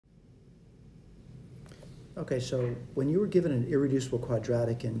Okay, so when you were given an irreducible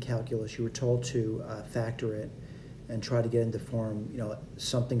quadratic in calculus, you were told to factor it and try to get into form,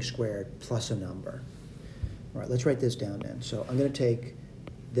 something squared plus a number. All right, let's write this down then. So I'm going to take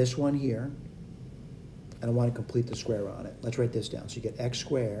this one here, and I want to complete the square on it. Let's write this down. So you get x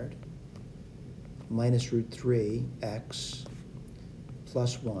squared minus root 3x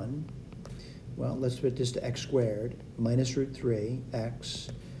plus 1. Well, let's put this to x squared minus root 3x.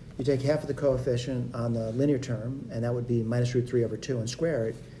 You take half of the coefficient on the linear term, and that would be minus root 3 over 2, and square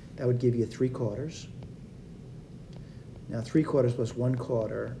it. That would give you 3/4. Now 3/4 plus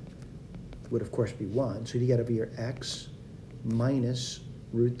 1/4 would, of course, be 1. So you get over here x minus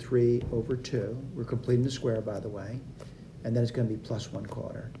root 3 over 2. We're completing the square, by the way. And then it's going to be plus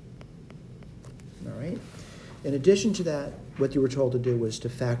 1/4. All right? In addition to that, what you were told to do was to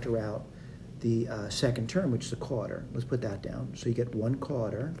factor out the second term, which is a quarter. Let's put that down. So you get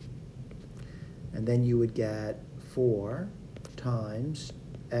 1/4, and then you would get 4 times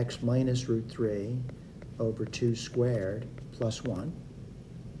x minus root 3 over 2 squared plus 1.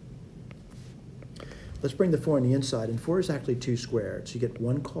 Let's bring the 4 on the inside, and 4 is actually 2 squared. So you get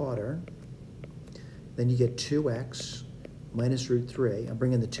 1/4, then you get 2x minus root 3. I'm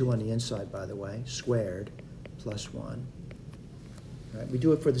bringing the 2 on the inside, by the way, squared plus 1. All right, we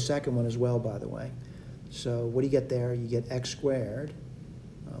do it for the second one as well, by the way. So what do you get there? You get x squared,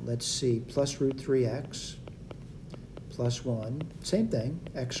 let's see, plus root 3x plus 1. Same thing,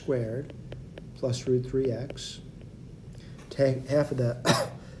 x squared plus root 3x. Take half of the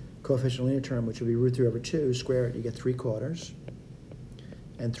coefficient linear term, which would be root 3 over 2, square it, you get 3/4.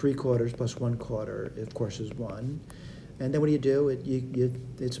 And 3/4 plus 1/4, of course, is 1. And then what do?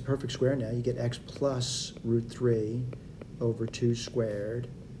 It's a perfect square now. You get x plus root 3 over 2 squared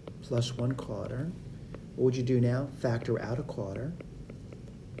plus 1/4. What would you do now? Factor out a quarter.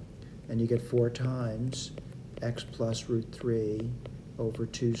 And you get 4 times x plus root 3 over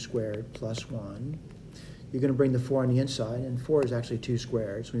 2 squared plus 1. You're going to bring the 4 on the inside, and 4 is actually 2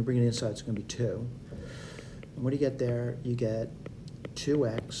 squared. So when you bring it inside, it's going to be 2. And what do you get there? You get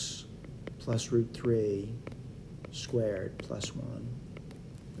 2x plus root 3 squared plus 1.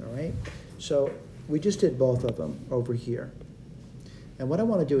 All right? So we just did both of them over here. And what I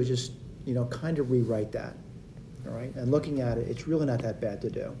want to do is just, kind of rewrite that. All right? And looking at it, it's really not that bad to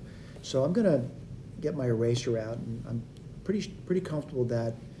do. So I'm going to get my eraser out, and I'm pretty comfortable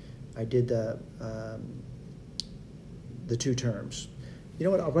that I did the 2 terms. You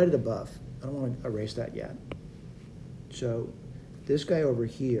know what? I'll write it above. I don't want to erase that yet. So this guy over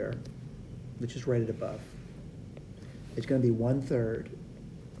here, let's just write it above. It's going to be 1/3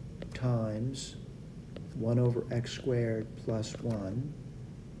 times 1 over x squared plus 1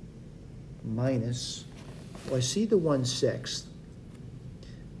 minus, well, I see the 1/6,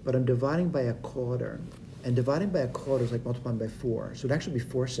 but I'm dividing by a quarter. And dividing by a quarter is like multiplying by 4. So it'd actually be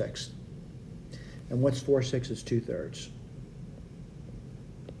 4/6. And what's 4/6 is 2/3.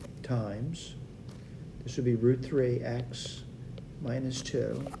 Times, this would be root 3x minus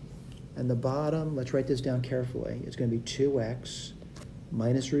 2. And the bottom, let's write this down carefully, it's going to be 2x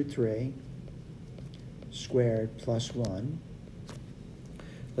minus root 3 squared plus 1.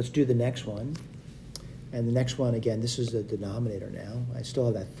 Let's do the next one. And the next one, again, this is the denominator now. I still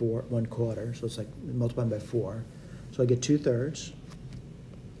have that 1/4, so it's like multiplying by 4. So I get 2/3.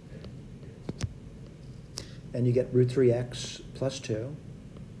 And you get root 3x plus 2.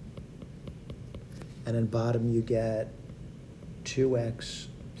 And then bottom you get 2x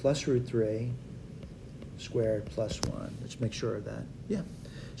plus root 3 squared plus 1. Let's make sure of that. Yeah.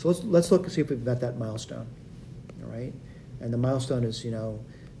 So let's look and see if we've got that milestone. All right? And the milestone is,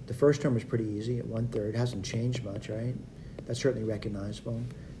 the first term is pretty easy at 1/3. It hasn't changed much, right? That's certainly recognizable.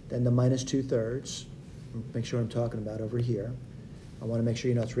 Then the minus 2/3. Make sure I'm talking about over here. I want to make sure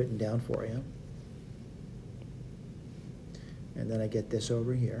you know it's written down for you. And then I get this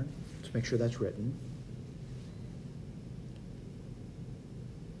over here. Let's make sure that's written.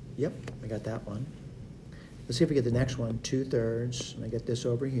 Yep, I got that one. Let's see if we get the next one, 2/3, and I get this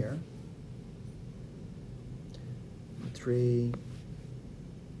over here. 3,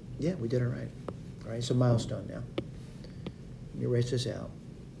 yeah, we did it right. All right, it's a milestone now. Let me erase this out.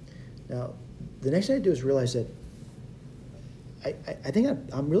 Now, the next thing I do is realize that I think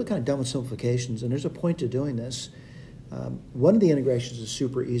I'm really kind of done with simplifications, and there's a point to doing this. One of the integrations is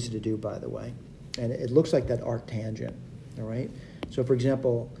super easy to do, by the way, and it looks like that arctangent, all right? So, for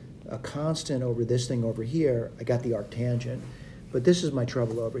example, a constant over this thing over here, I got the arctangent, but this is my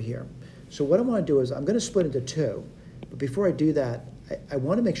trouble over here. So what I want to do is I'm going to split into 2, but before I do that, I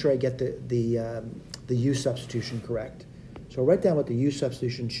want to make sure I get the u substitution correct. So I'll write down what the u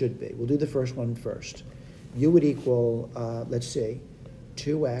substitution should be. We'll do the first one first. u would equal, let's see,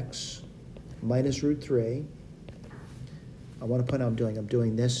 2x minus root 3. I want to point out I'm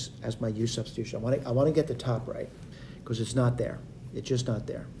doing this as my u substitution. I want to get the top right because it's not there. It's just not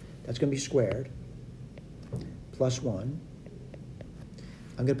there. That's going to be squared plus 1.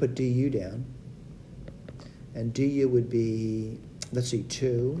 I'm going to put du down. And du would be, let's see,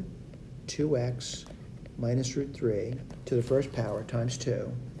 2x minus root 3 to the first power times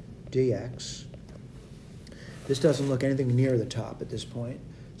 2 dx. This doesn't look anything near the top at this point.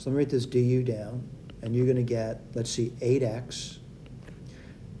 So let me write this du down. And you're going to get, let's see, 8x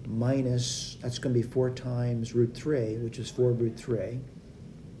minus, that's going to be 4 times root 3, which is 4 root 3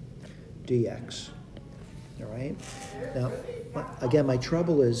 dx. All right? Now, again, my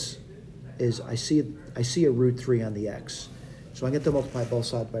trouble is I see a root 3 on the x. So I get to multiply both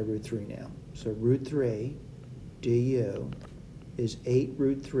sides by root 3 now. So root 3 du is 8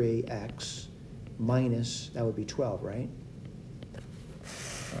 root 3x minus, that would be 12, right?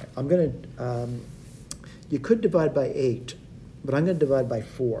 All right, I'm going to, you could divide by 8, but I'm going to divide by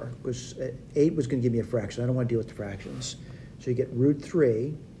 4 because 8 was going to give me a fraction. I don't want to deal with the fractions. So you get root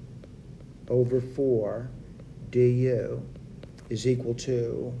 3 over 4 du is equal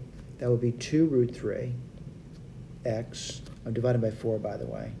to, that would be 2 root 3 x, I'm dividing by 4 by the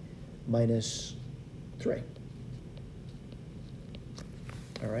way, minus 3.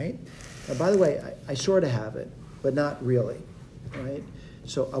 All right? Now by the way, I sort of have it, but not really, all right?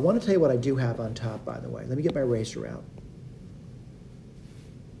 So I want to tell you what I do have on top, by the way. Let me get my eraser out.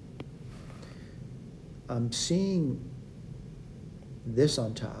 I'm seeing this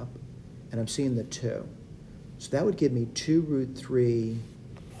on top, and I'm seeing the 2. So that would give me 2 root 3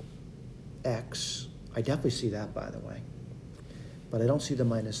 x. I definitely see that, by the way. But I don't see the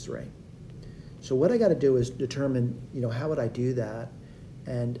minus 3. So what I got to do is determine, how would I do that?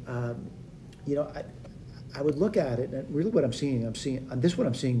 And, I would look at it, and really what this is what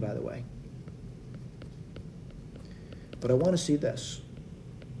I'm seeing, by the way. But I want to see this.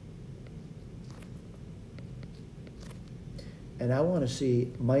 And I want to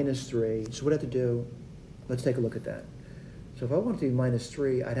see minus 3. So what I have to do, let's take a look at that. So if I want to do minus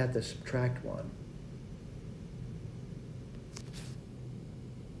 3, I'd have to subtract 1.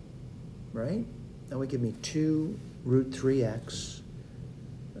 Right? That would give me 2 root 3x.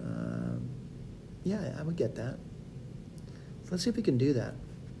 Yeah, I would get that. So let's see if we can do that.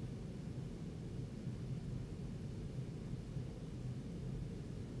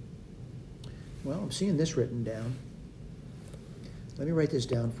 Well, I'm seeing this written down. Let me write this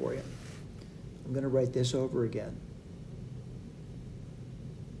down for you. I'm going to write this over again.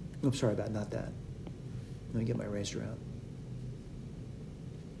 I'm sorry about not that. Let me get my eraser out.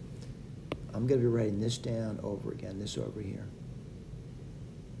 I'm going to be writing this down over again, this over here.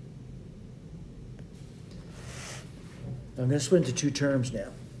 I'm going to split into 2 terms now.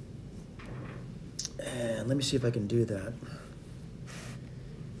 And let me see if I can do that.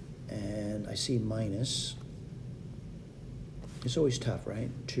 And I see minus. It's always tough, right?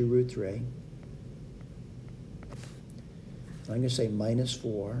 2 root 3. I'm going to say minus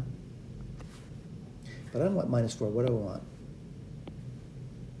 4. But I don't want minus 4. What do I want?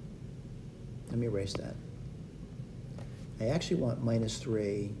 Let me erase that. I actually want minus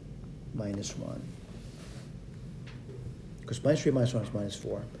 3 minus 1. Because minus 3 minus 1 is minus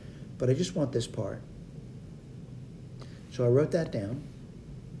 4. But I just want this part. So I wrote that down.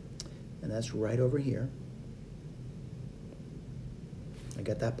 And that's right over here. I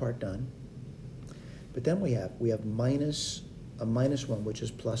got that part done. But then we have minus a minus 1, which is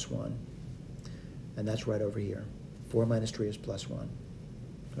plus 1. And that's right over here. 4 minus 3 is plus 1.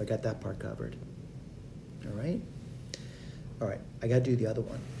 I got that part covered. All right? All right, I got to do the other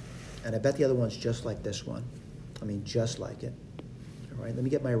one. And I bet the other one's just like this one. I mean, just like it. All right, let me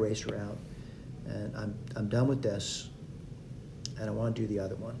get my eraser out. And I'm done with this. And I want to do the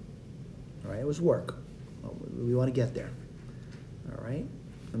other one. All right, it was work. We want to get there. All right,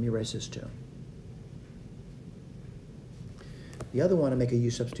 let me erase this too. The other one, I make a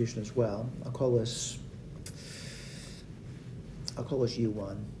u substitution as well. I'll call this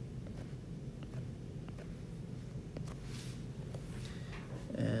u1.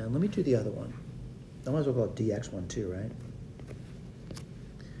 And let me do the other one. I might as well call it dx1 too, right?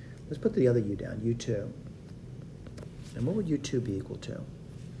 Let's put the other u down, u2. And what would u2 be equal to?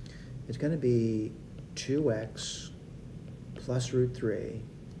 It's going to be 2x plus root 3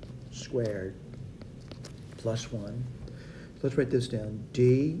 squared plus 1. So let's write this down.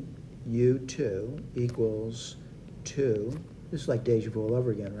 du2 equals 2. This is like deja vu all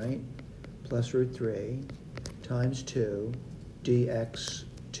over again, right? Plus root 3 times 2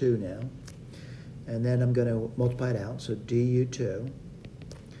 dx2 now. And then I'm going to multiply it out. So du2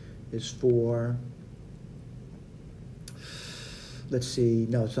 is 4, let's see,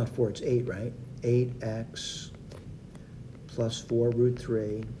 no, it's not 4, it's 8, right? 8x plus 4 root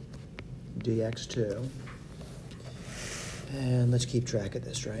 3 dx2. And let's keep track of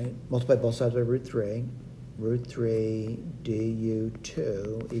this, right? Multiply both sides by root 3. Root 3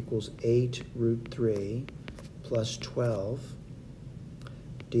 du2 equals 8 root 3 plus 12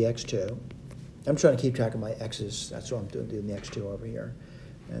 dx2. I'm trying to keep track of my x's. That's what I'm doing the x2 over here.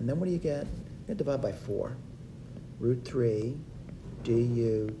 And then what do you get? You divide by 4. Root 3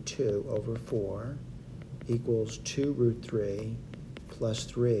 du2 over 4 equals 2 root 3 plus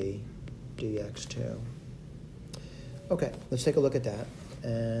 3 dx2. Okay, let's take a look at that.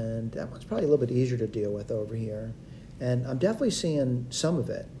 And that one's probably a little bit easier to deal with over here. And I'm definitely seeing some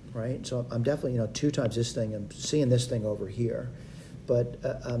of it, right? So I'm definitely, 2 times this thing, I'm seeing this thing over here. But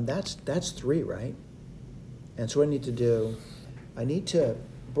that's 3, right? And so what I need to do, I need to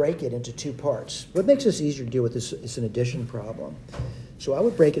break it into 2 parts. What makes this easier to deal with is an addition problem. So I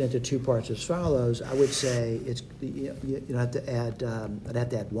would break it into 2 parts as follows. I would say it's you have to add I'd have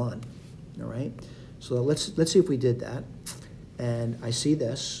to add 1. All right. So let's see if we did that. And I see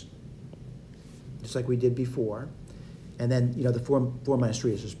this, just like we did before. And then the 4 minus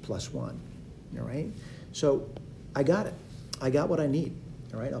 3 is just plus 1. All right. So I got it. I got what I need.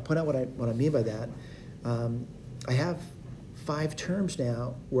 All right. I'll point out what I mean by that. I have 5 terms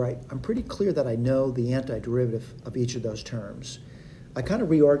now where I'm pretty clear that I know the antiderivative of each of those terms. I kind of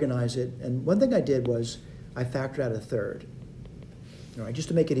reorganize it, and one thing I did was I factored out a third. All right, just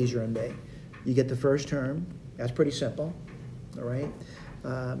to make it easier on me. You get the first term, that's pretty simple. All right,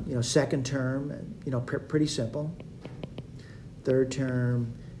 second term, pretty simple. Third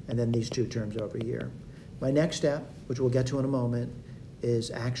term, and then these 2 terms over here. My next step, which we'll get to in a moment,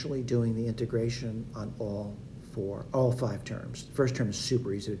 is actually doing the integration on all 5 terms. The first term is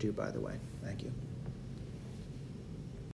super easy to do, by the way. Thank you.